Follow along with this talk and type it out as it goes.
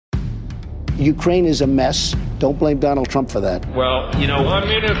Ukraine is a mess. Don't blame Donald Trump for that. Well, 1 minute. 1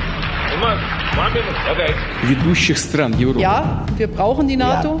 minute. Okay. Ведущих стран Европы. Ja, wir brauchen die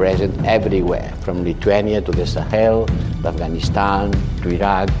NATO. We are present everywhere, from Lithuania to the Sahel, to Afghanistan, to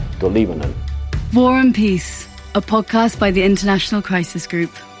Iraq, to Lebanon. War and Peace, a podcast by the International Crisis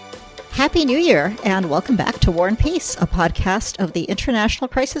Group. Happy New Year, and welcome back to War and Peace, a podcast of the International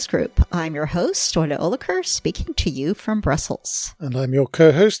Crisis Group. I'm your host, Ole Oliker, speaking to you from Brussels. And I'm your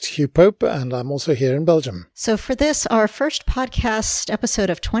co-host, Hugh Pope, and I'm also here in Belgium. So for this, our first podcast episode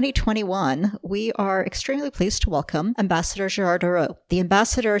of 2021, we are extremely pleased to welcome Ambassador Gérard Araud. The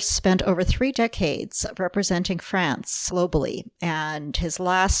ambassador spent over 3 decades representing France globally, and his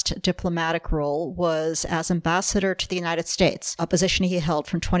last diplomatic role was as ambassador to the United States, a position he held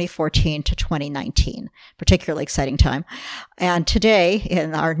from 2014 to 2019, particularly exciting time. And today,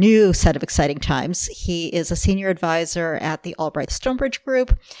 in our new set of exciting times, he is a senior advisor at the Albright Stonebridge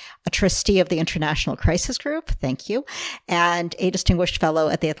Group, a trustee of the International Crisis Group, thank you, and a distinguished fellow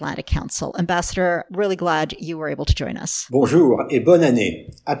at the Atlantic Council. Ambassador, really glad you were able to join us. Bonjour et bonne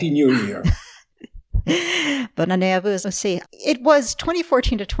année. Happy New Year. Bonne année à vous aussi. It was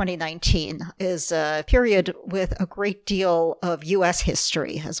 2014 to 2019 is a period with a great deal of U.S.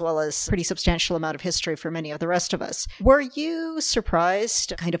 history, as well as a pretty substantial amount of history for many of the rest of us. Were you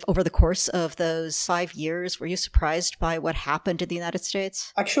surprised, kind of over the course of those 5 years, were you surprised by what happened in the United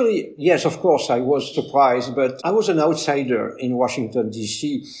States? Actually, yes, of course, I was surprised, but I was an outsider in Washington,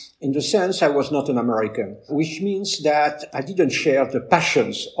 D.C., in the sense I was not an American, which means that I didn't share the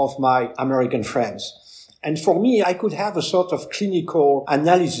passions of my American friends. And for me, I could have a sort of clinical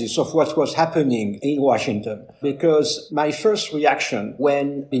analysis of what was happening in Washington, because my first reaction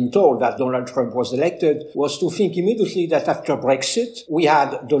when being told that Donald Trump was elected was to think immediately that after Brexit, we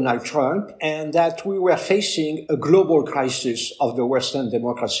had Donald Trump and that we were facing a global crisis of the Western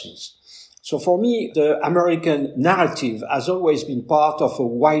democracies. So for me, the American narrative has always been part of a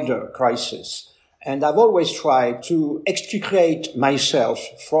wider crisis. And I've always tried to extricate myself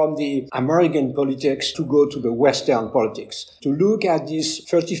from the American politics to go to the Western politics, to look at these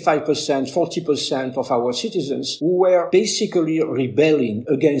 35%, 40% of our citizens who were basically rebelling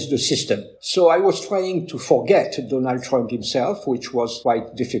against the system. So I was trying to forget Donald Trump himself, which was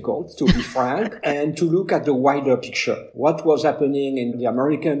quite difficult, to be frank, and to look at the wider picture. What was happening in the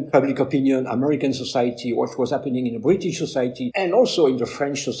American public opinion, American society, what was happening in the British society, and also in the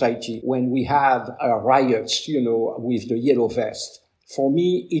French society when we had riots, with the yellow vest. For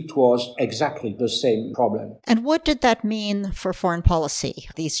me, it was exactly the same problem. And what did that mean for foreign policy?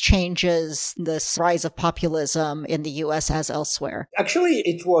 These changes, this rise of populism in the U.S. as elsewhere? Actually,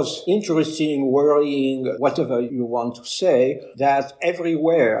 it was interesting, worrying, whatever you want to say, that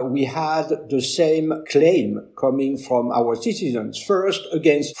everywhere we had the same claim coming from our citizens. First,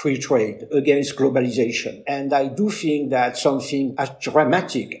 against free trade, against globalization. And I do think that something as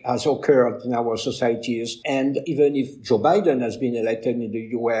dramatic has occurred in our societies. And even if Joe Biden has been elected in the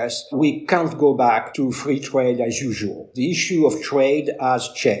US, we can't go back to free trade as usual. The issue of trade has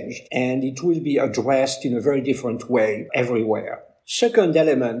changed, and it will be addressed in a very different way everywhere. Second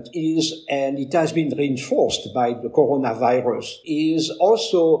element is, and it has been reinforced by the coronavirus, is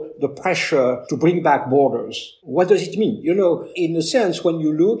also the pressure to bring back borders. What does it mean? In a sense, when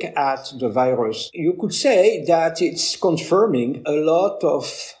you look at the virus, you could say that it's confirming a lot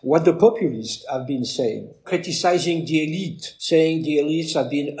of what the populists have been saying, criticizing the elite, saying the elites have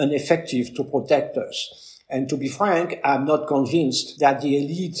been ineffective to protect us. And to be frank, I'm not convinced that the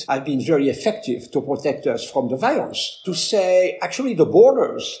elite have been very effective to protect us from the virus. To say, actually, the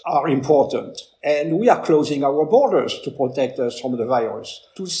borders are important, and we are closing our borders to protect us from the virus.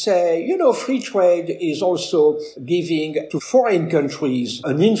 To say, free trade is also giving to foreign countries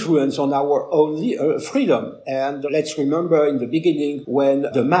an influence on our own freedom. And let's remember in the beginning when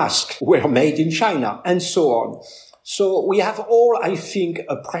the masks were made in China, and so on. So we have all, I think,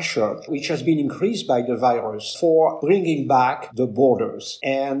 a pressure which has been increased by the virus for bringing back the borders.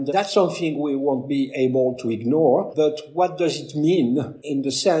 And that's something we won't be able to ignore. But what does it mean in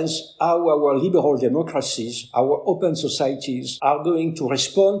the sense how our liberal democracies, our open societies are going to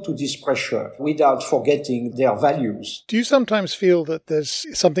respond to this pressure without forgetting their values? Do you sometimes feel that there's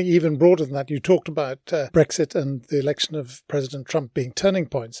something even broader than that? You talked about Brexit and the election of President Trump being turning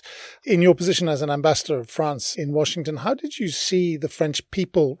points. In your position as an ambassador of France in Washington, how did you see the French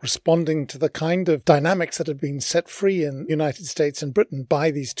people responding to the kind of dynamics that have been set free in the United States and Britain by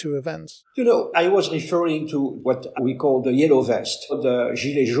these two events? I was referring to what we call the yellow vest, the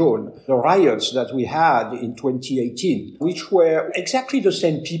gilets jaunes, the riots that we had in 2018, which were exactly the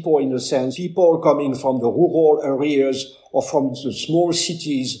same people in a sense, people coming from the rural areas or from the small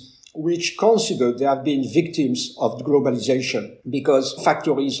cities which considered they have been victims of globalization because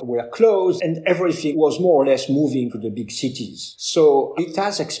factories were closed and everything was more or less moving to the big cities. So it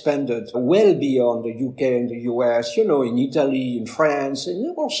has expanded well beyond the UK and the US, in Italy, in France,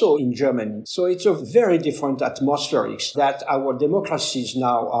 and also in Germany. So it's a very different atmosphere that our democracies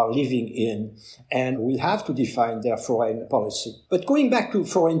now are living in, and we have to define their foreign policy. But going back to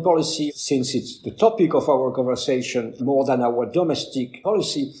foreign policy, since it's the topic of our conversation more than our domestic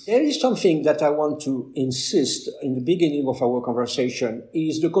policy, there is something that I want to insist in the beginning of our conversation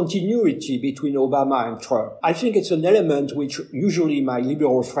is the continuity between Obama and Trump. I think it's an element which usually my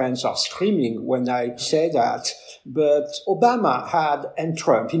liberal friends are screaming when I say that. But Obama and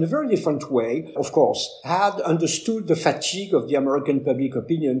Trump, in a very different way, of course, had understood the fatigue of the American public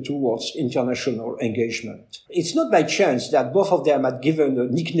opinion towards international engagement. It's not by chance that both of them had given a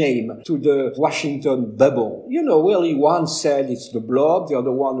nickname to the Washington bubble. Really one said it's the blob, the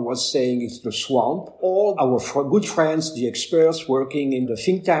other one was saying it's the swamp. All our good friends, the experts working in the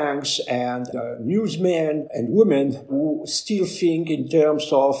think tanks and newsmen and women who still think in terms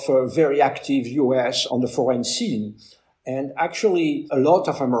of very active U.S. on the foreign scene. And actually, a lot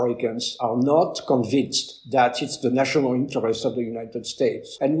of Americans are not convinced that it's the national interest of the United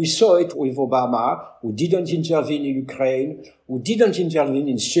States. And we saw it with Obama, who didn't intervene in Ukraine, who didn't intervene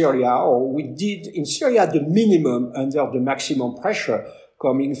in Syria, or we did in Syria the minimum under the maximum pressure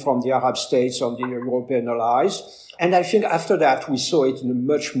coming from the Arab states and the European allies. And I think after that, we saw it in a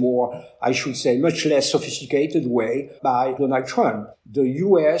much more, I should say, much less sophisticated way by Donald Trump. The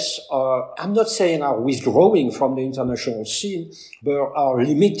U.S., I'm not saying are withdrawing from the international scene, but are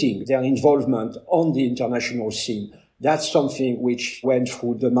limiting their involvement on the international scene. That's something which went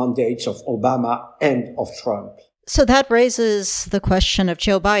through the mandates of Obama and of Trump. So that raises the question of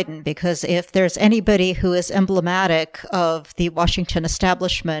Joe Biden, because if there's anybody who is emblematic of the Washington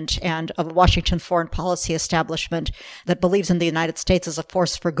establishment and of a Washington foreign policy establishment that believes in the United States as a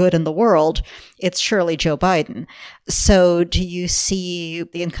force for good in the world, it's surely Joe Biden. So do you see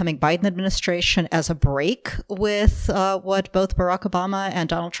the incoming Biden administration as a break with what both Barack Obama and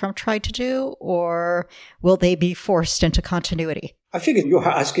Donald Trump tried to do, or will they be forced into continuity? I think you're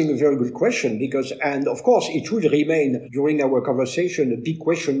asking a very good question and of course, it would remain during our conversation a big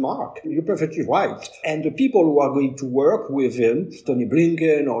question mark. You're perfectly right. And the people who are going to work with him, Tony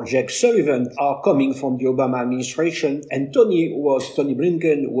Blinken or Jake Sullivan, are coming from the Obama administration. And Tony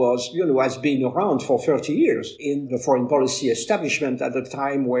Blinken has been around for 30 years in the foreign policy establishment at a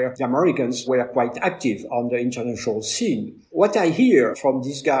time where the Americans were quite active on the international scene. What I hear from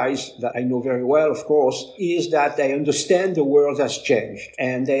these guys that I know very well, of course, is that they understand the world has changed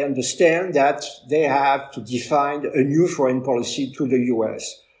and they understand that they have to define a new foreign policy to the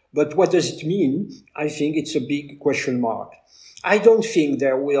US. But what does it mean? I think it's a big question mark. I don't think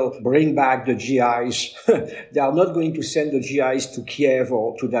they will bring back the GIs. They are not going to send the GIs to Kiev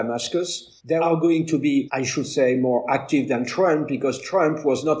or to Damascus. They are going to be, I should say, more active than Trump, because Trump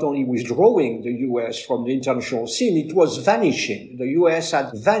was not only withdrawing the US from the international scene, it was vanishing. The US had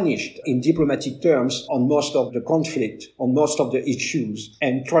vanished in diplomatic terms on most of the conflict, on most of the issues,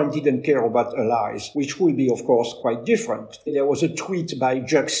 and Trump didn't care about allies, which will be, of course, quite different. There was a tweet by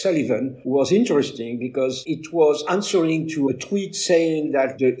Jake Sullivan who was interesting because it was answering to a tweet saying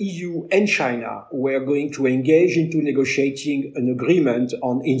that the EU and China were going to engage into negotiating an agreement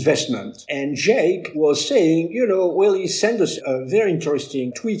on investment. And Jake was saying, he sent us a very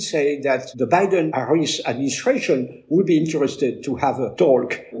interesting tweet saying that the Biden-Harris administration would be interested to have a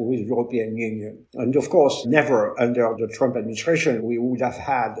talk with the European Union. And of course, never under the Trump administration we would have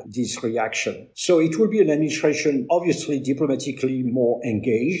had this reaction. So it will be an administration obviously diplomatically more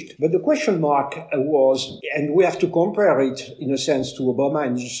engaged. But the question mark was, and we have to compare it in a sense to Obama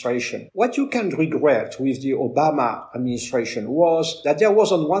administration. What you can regret with the Obama administration was that there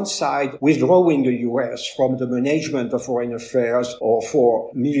was on one side withdrawing the US from the management of foreign affairs or for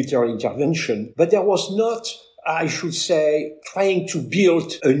military intervention. But there was not, I should say, trying to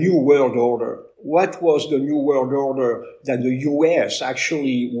build a new world order. What was the new world order that the US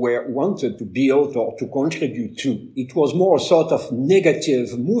actually wanted to build or to contribute to? It was more a sort of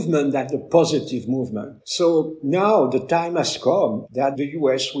negative movement than a positive movement. So now the time has come that the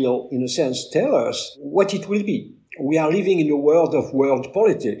US will, in a sense, tell us what it will be. We are living in a world of world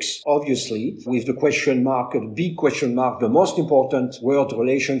politics, obviously, with the question mark, the big question mark, the most important world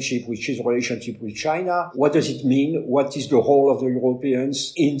relationship, which is relationship with China. What does it mean? What is the role of the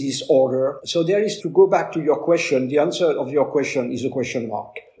Europeans in this order? So there is, to go back to your question, the answer of your question is a question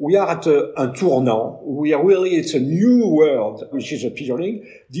mark. We are at a tournant. It's a new world which is appearing.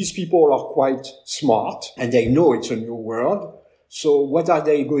 These people are quite smart and they know it's a new world. So what are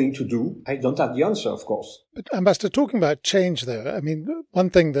they going to do? I don't have the answer, of course. But Ambassador, talking about change, though, I mean, one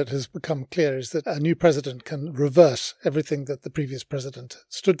thing that has become clear is that a new president can reverse everything that the previous president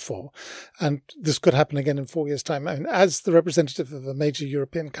stood for. And this could happen again in 4 years' time. I mean, as the representative of a major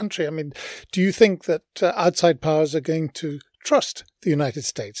European country, I mean, do you think that outside powers are going to trust the United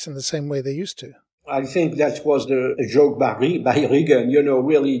States in the same way they used to? I think that was a joke by Reagan.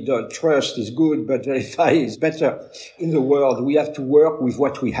 Really the trust is good, but verify is better. In the world, we have to work with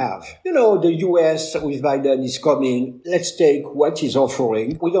what we have. The US with Biden is coming. Let's take what he's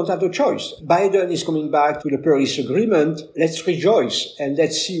offering. We don't have the choice. Biden is coming back to the Paris Agreement. Let's rejoice and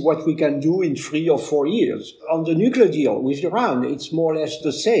let's see what we can do in 3 or 4 years. On the nuclear deal with Iran, it's more or less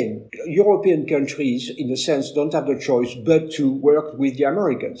the same. European countries, in a sense, don't have the choice but to work with the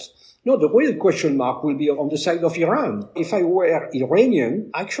Americans. No, the real question mark will be on the side of Iran. If I were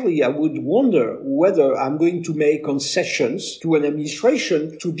Iranian, actually, I would wonder whether I'm going to make concessions to an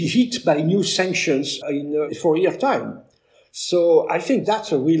administration to be hit by new sanctions in 4 years' time. So I think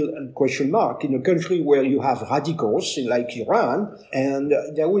that's a real question mark in a country where you have radicals like Iran, and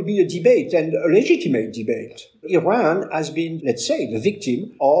there will be a debate, and a legitimate debate. Iran has been, let's say, the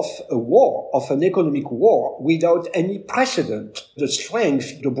victim of a war, of an economic war, without any precedent. The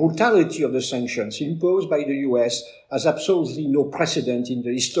strength, the brutality of the sanctions imposed by the US has absolutely no precedent in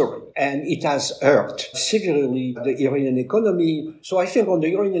the history. And it has hurt severely the Iranian economy. So I think on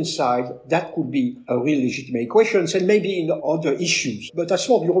the Iranian side, that could be a real legitimate question, and maybe in other issues. But as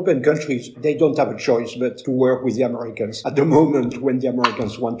for the European countries, they don't have a choice but to work with the Americans at the moment when the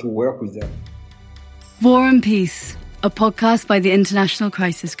Americans want to work with them. War and Peace, a podcast by the International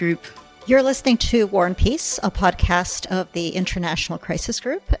Crisis Group. You're listening to War and Peace, a podcast of the International Crisis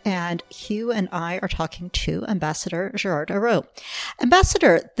Group, and Hugh and I are talking to Ambassador Gerard Araud.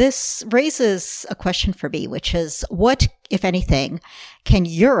 Ambassador, this raises a question for me, which is what, if anything, can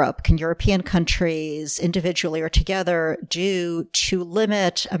European countries individually or together do to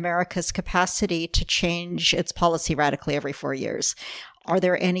limit America's capacity to change its policy radically every 4 years? Are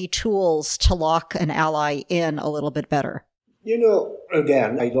there any tools to lock an ally in a little bit better?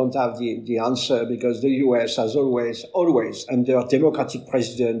 Again, I don't have the answer because the US has always, under Democratic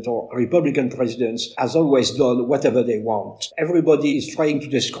president or Republican presidents, has always done whatever they want. Everybody is trying to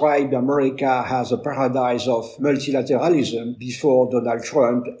describe America as a paradise of multilateralism. Before Donald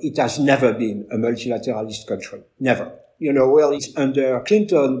Trump, it has never been a multilateralist country. Never. It's under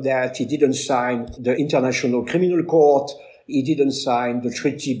Clinton that he didn't sign the International Criminal Court. He didn't sign the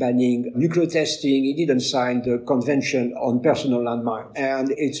treaty banning nuclear testing. He didn't sign the Convention on Personal Landmines.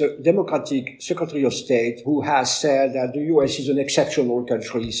 And it's a Democratic Secretary of State who has said that the US is an exceptional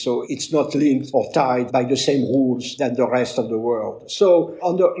country, so it's not linked or tied by the same rules than the rest of the world. So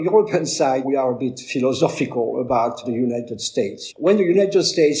on the European side, we are a bit philosophical about the United States. When the United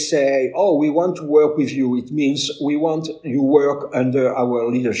States say, we want to work with you, it means we want you work under our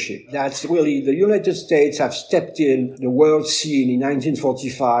leadership. That's really, the United States have stepped in the world scene in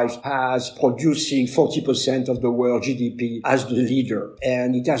 1945 as producing 40% of the world GDP as the leader.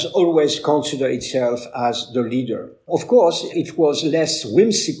 And it has always considered itself as the leader. Of course, it was less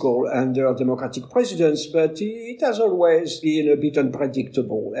whimsical under democratic presidents, but it has always been a bit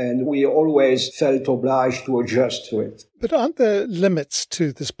unpredictable, and we always felt obliged to adjust to it. But aren't there limits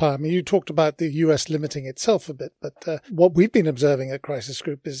to this power? I mean, you talked about the US limiting itself a bit, but what we've been observing at Crisis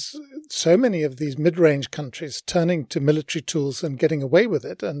Group is so many of these mid-range countries turning to military tools and getting away with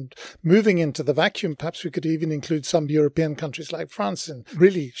it and moving into the vacuum. Perhaps we could even include some European countries like France and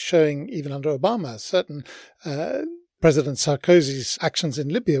really showing, even under Obama, certain President Sarkozy's actions in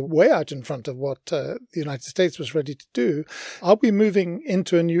Libya way out in front of what the United States was ready to do. Are we moving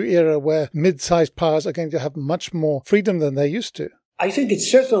into a new era where mid-sized powers are going to have much more freedom than they used to? I think it's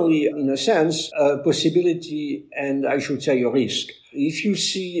certainly, in a sense, a possibility and I should say a risk. If you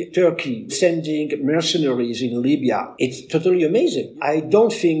see Turkey sending mercenaries in Libya, it's totally amazing. I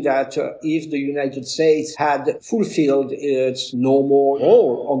don't think that if the United States had fulfilled its normal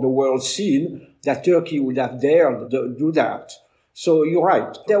role on the world scene, that Turkey would have dared to do that. So you're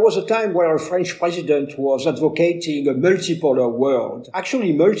right. There was a time where a French president was advocating a multipolar world.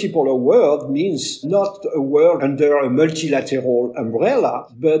 Actually, multipolar world means not a world under a multilateral umbrella,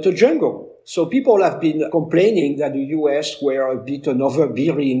 but a jungle. So people have been complaining that the US were a bit an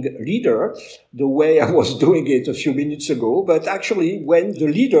overbearing leader, the way I was doing it a few minutes ago. But actually, when the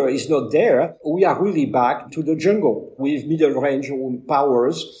leader is not there, we are really back to the jungle with middle-range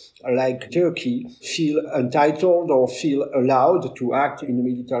powers like Turkey feel entitled or feel allowed to act in a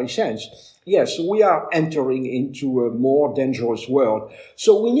military sense. yes, we are entering into a more dangerous world.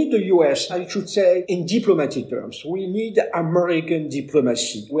 So we need the US, I should say, in diplomatic terms. We need American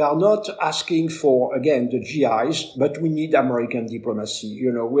diplomacy. We are not asking for, again, the GIs, but we need American diplomacy,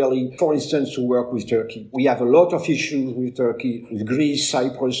 really, for instance, to work with Turkey. We have a lot of issues with Turkey, with Greece,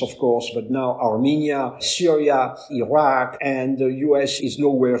 Cyprus, of course, but now Armenia, Syria, Iraq, and the US is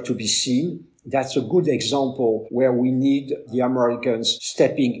nowhere to be seen. That's a good example where we need the Americans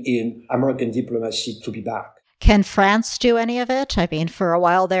stepping in, American diplomacy to be back. Can France do any of it? I mean, for a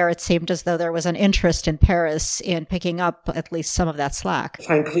while there, it seemed as though there was an interest in Paris in picking up at least some of that slack.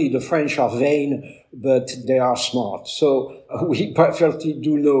 Frankly, the French are vain, but they are smart. So we perfectly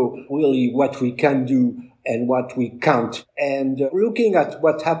do know really what we can do and what we can't. And looking at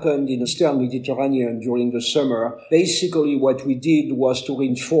what happened in the Eastern Mediterranean during the summer, basically what we did was to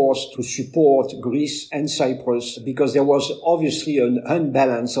reinforce, to support Greece and Cyprus, because there was obviously an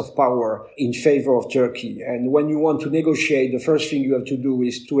unbalance of power in favor of Turkey. And when you want to negotiate, the first thing you have to do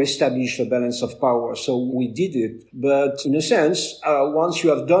is to establish a balance of power. So we did it. But in a sense, once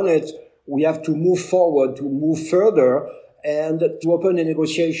you have done it, we have to move forward, to move further, and to open a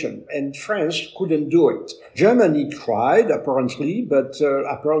negotiation. And France couldn't do it. Germany tried, apparently, but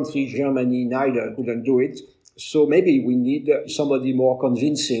apparently Germany neither couldn't do it. So maybe we need somebody more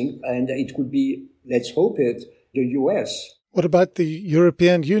convincing, and it could be, let's hope it, the US. What about the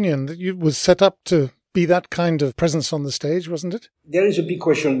European Union? That was set up to be that kind of presence on the stage, wasn't it? There is a big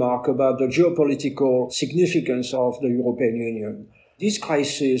question mark about the geopolitical significance of the European Union. This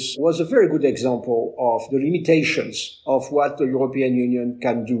crisis was a very good example of the limitations of what the European Union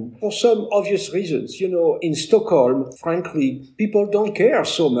can do for some obvious reasons. In Stockholm, frankly, people don't care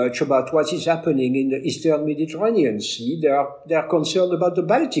so much about what is happening in the Eastern Mediterranean Sea. They are concerned about the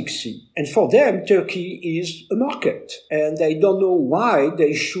Baltic Sea. And for them, Turkey is a market. And they don't know why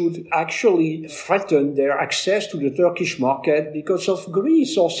they should actually threaten their access to the Turkish market because of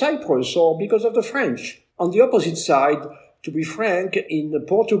Greece or Cyprus or because of the French. On the opposite side, to be frank, in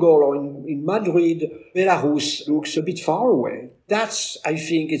Portugal or in Madrid, Belarus looks a bit far away. I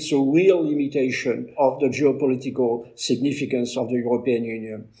think it's a real limitation of the geopolitical significance of the European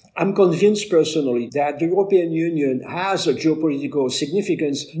Union. I'm convinced personally that the European Union has a geopolitical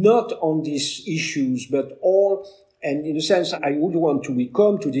significance not on these issues, but all. And in a sense, I would want to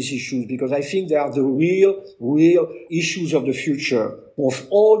come to these issues because I think they are the real issues of the future of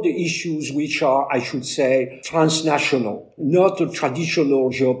all the issues which are, I should say, transnational, not the traditional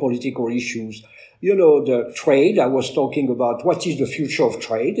geopolitical issues. The trade, I was talking about what is the future of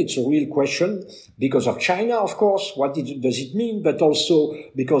trade. It's a real question because of China, of course. What does it mean? But also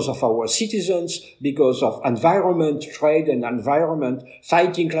because of our citizens, because of environment, trade and environment,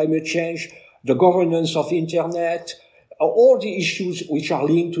 fighting climate change, the governance of internet, all the issues which are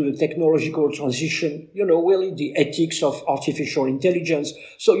linked to the technological transition, really the ethics of artificial intelligence.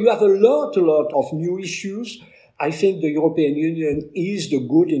 So you have a lot of new issues. I think the European Union is the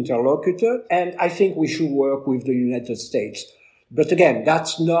good interlocutor, and I think we should work with the United States. But again,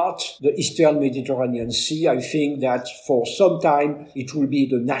 that's not the Eastern Mediterranean Sea. I think that for some time it will be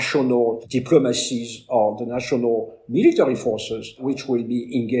the national diplomacies or the national military forces which will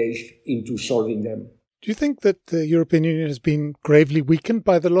be engaged into solving them. Do you think that the European Union has been gravely weakened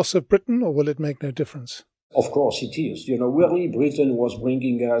by the loss of Britain, or will it make no difference? Of course it is. Really Britain was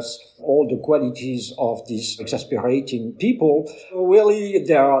bringing us all the qualities of these exasperating people. Really,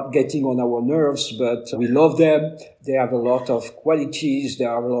 they are getting on our nerves, but we love them. They have a lot of qualities. They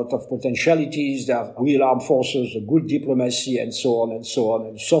have a lot of potentialities. They have real armed forces, a good diplomacy, and so on,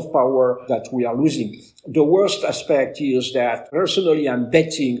 and soft power that we are losing. The worst aspect is that personally I'm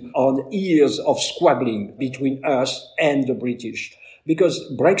betting on years of squabbling between us and the British. Because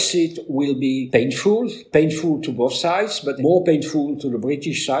Brexit will be painful to both sides, but more painful to the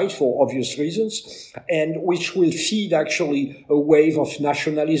British side for obvious reasons, and which will feed actually a wave of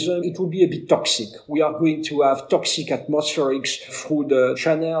nationalism. It will be a bit toxic. We are going to have toxic atmospherics through the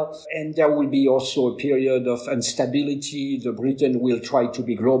channel, and there will be also a period of instability. The Britain will try to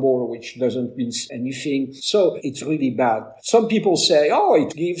be global, which doesn't mean anything. So it's really bad. Some people say,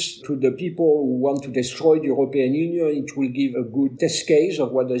 it gives to the people who want to destroy the European Union, it will give a good test case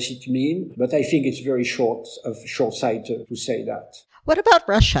of what does it mean, but I think it's very short-sighted to say that. What about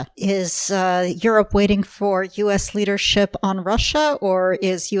Russia? Is Europe waiting for U.S. leadership on Russia, or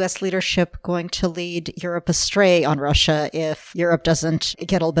is U.S. leadership going to lead Europe astray on Russia if Europe doesn't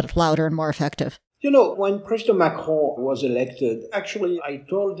get a little bit louder and more effective? When President Macron was elected, actually, I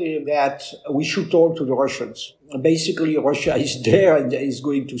told him that we should talk to the Russians. Basically, Russia is there and is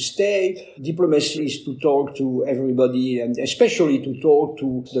going to stay. Diplomacy is to talk to everybody and especially to talk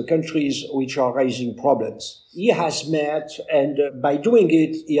to the countries which are raising problems. He has met, and by doing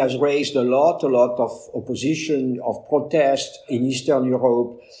it, he has raised a lot of opposition, of protest in Eastern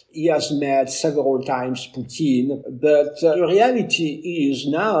Europe. He has met several times Putin, but the reality is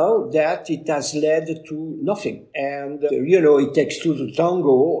now that it has led to nothing. And, it takes two to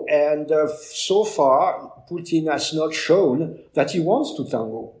tango, and so far, Putin has not shown that he wants to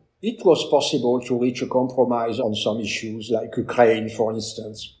tango. It was possible to reach a compromise on some issues like Ukraine, for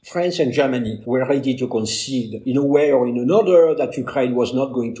instance. France and Germany were ready to concede in a way or in another that Ukraine was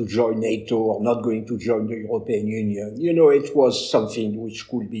not going to join NATO or not going to join the European Union. It was something which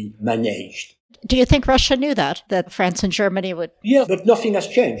could be managed. Do you think Russia knew that France and Germany would? Yeah, but nothing has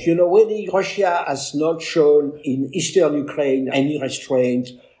changed. Really, Russia has not shown in Eastern Ukraine any restraint,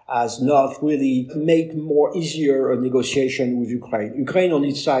 has not really made more easier a negotiation with Ukraine. Ukraine on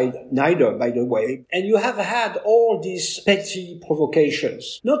its side, neither, by the way. And you have had all these petty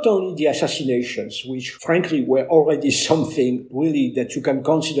provocations, not only the assassinations, which frankly were already something really that you can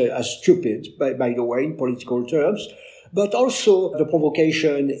consider as stupid, by the way, in political terms, but also the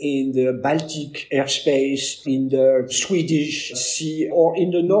provocation in the Baltic airspace, in the Swedish Sea, or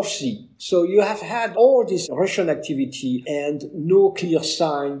in the North Sea. So you have had all this Russian activity and no clear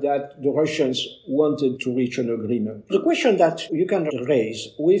sign that the Russians wanted to reach an agreement. The question that you can raise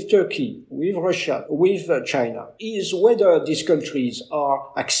with Turkey, with Russia, with China, is whether these countries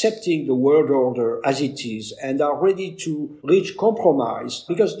are accepting the world order as it is and are ready to reach compromise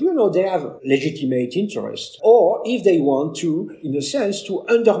because, they have legitimate interest. Or if they want to, in a sense, to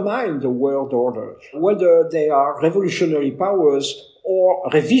undermine the world order, whether they are revolutionary powers or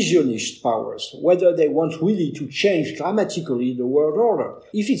revisionist powers, whether they want really to change dramatically the world order.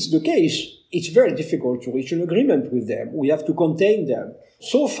 If it's the case, it's very difficult to reach an agreement with them. We have to contain them.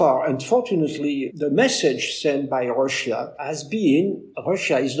 So far, unfortunately, the message sent by Russia has been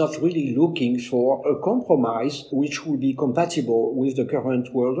Russia is not really looking for a compromise which will be compatible with the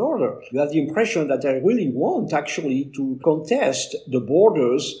current world order. You have the impression that they really want actually to contest the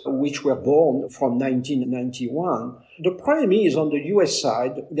borders which were born from 1991. The problem is on the US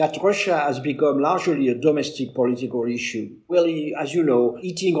side that Russia has become largely a domestic political issue. Really, as you know,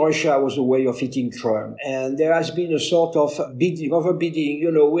 eating Russia was a way of eating Trump. And there has been a sort of overbidding,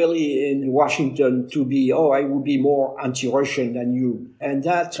 really in Washington to be, I will be more anti-Russian than you. And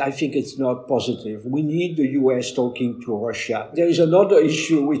that, I think it's not positive. We need the US talking to Russia. There is another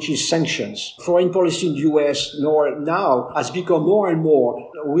issue, which is sanctions. Foreign policy in the US now has become more and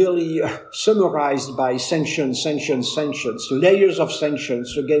more really summarized by sanctions, layers of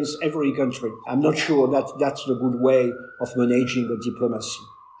sanctions against every country. I'm not sure that that's the good way of managing the diplomacy.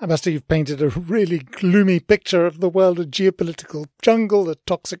 Ambassador, you've painted a really gloomy picture of the world, a geopolitical jungle, a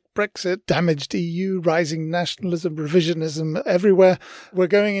toxic Brexit, damaged EU, rising nationalism, revisionism everywhere. We're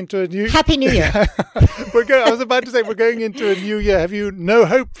going into a new... Happy New Year. I was about to say we're going into a new year. Have you no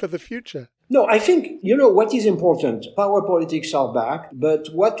hope for the future? No, I think, what is important? Power politics are back, but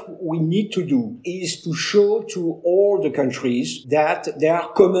what we need to do is to show to all the countries that there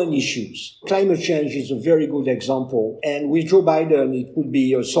are common issues. Climate change is a very good example. And with Joe Biden, it would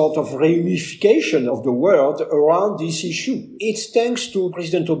be a sort of reunification of the world around this issue. It's thanks to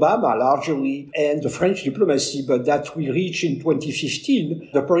President Obama largely and the French diplomacy, but that we reached in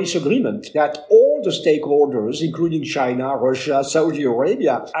 2015 the Paris Agreement, that all the stakeholders, including China, Russia, Saudi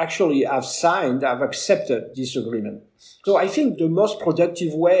Arabia, actually have accepted this agreement. So I think the most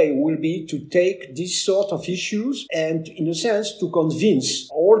productive way will be to take these sort of issues and, in a sense, to convince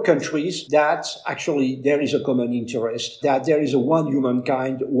all countries that actually there is a common interest, that there is a one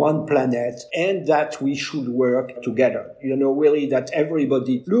humankind, one planet, and that we should work together. Really that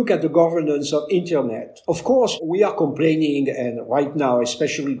everybody look at the governance of internet. Of course, we are complaining, and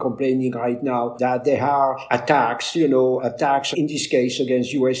especially complaining right now, that there are attacks in this case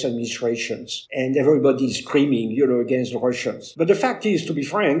against US administrations, and everybody is screaming, against the Russians. But the fact is, to be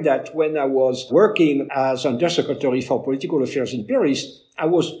frank, that when I was working as Undersecretary for Political Affairs in Paris, I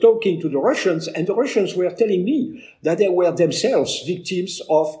was talking to the Russians, and the Russians were telling me that they were themselves victims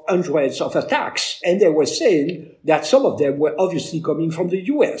of hundreds of attacks. And they were saying that some of them were obviously coming from the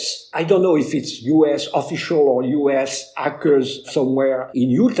US. I don't know if it's US official or US hackers somewhere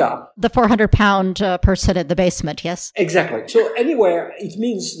in Utah. The 400-pound person in the basement, yes? Exactly. So anyway, it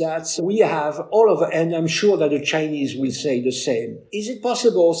means that we have all of, and I'm sure that the Chinese will say the same. Is it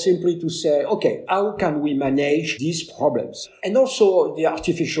possible simply to say, okay, how can we manage these problems? And also the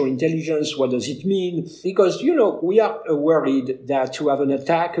artificial intelligence, what does it mean? Because, we are worried that to have an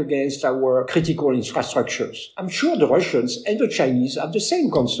attack against our critical infrastructures. I'm sure the Russians and the Chinese have the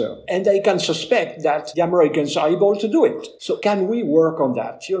same concern. And I can suspect that the Americans are able to do it. So can we work on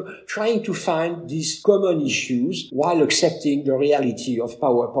that? Trying to find these common issues while accepting the reality of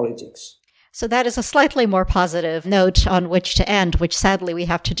power politics. So that is a slightly more positive note on which to end, which sadly we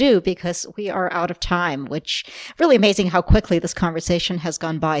have to do because we are out of time, which really amazing how quickly this conversation has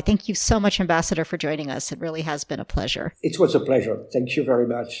gone by. Thank you so much, Ambassador, for joining us. It really has been a pleasure. It was a pleasure. Thank you very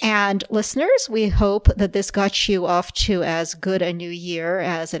much. And listeners, we hope that this got you off to as good a new year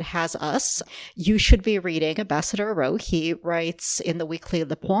as it has us. You should be reading Ambassador Araud. He writes in the weekly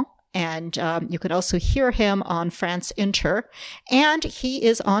Le Point. And you can also hear him on France Inter. And he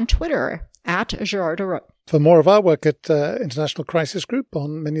is on Twitter at Gérard Araud. For more of our work at International Crisis Group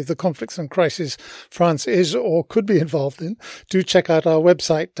on many of the conflicts and crises France is or could be involved in, do check out our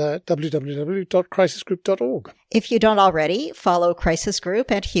website, www.crisisgroup.org. If you don't already, follow Crisis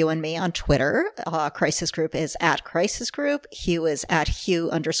Group and Hugh and me on Twitter. Crisis Group is at Crisis Group. Hugh is at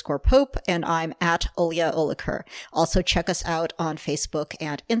Hugh_Pope, and I'm at Olya Oliker. Also check us out on Facebook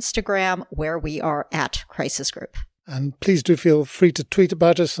and Instagram, where we are at Crisis Group. And please do feel free to tweet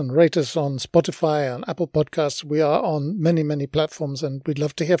about us and rate us on Spotify and Apple Podcasts. We are on many, many platforms, and we'd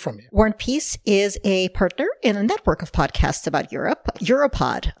love to hear from you. War and Peace is a partner in a network of podcasts about Europe,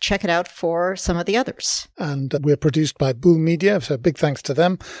 Europod. Check it out for some of the others. And we're produced by Bull Media, so big thanks to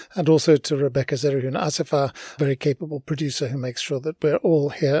them, and also to Rebecca Zerihun Asifar, very capable producer who makes sure that we're all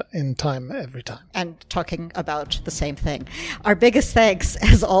here in time every time. And talking about the same thing. Our biggest thanks,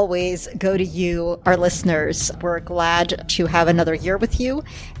 as always, go to you, our listeners. We're glad to have another year with you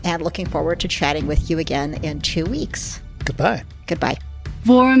and looking forward to chatting with you again in 2 weeks. Goodbye. Goodbye.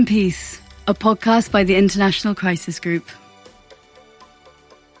 War and Peace, a podcast by the International Crisis Group.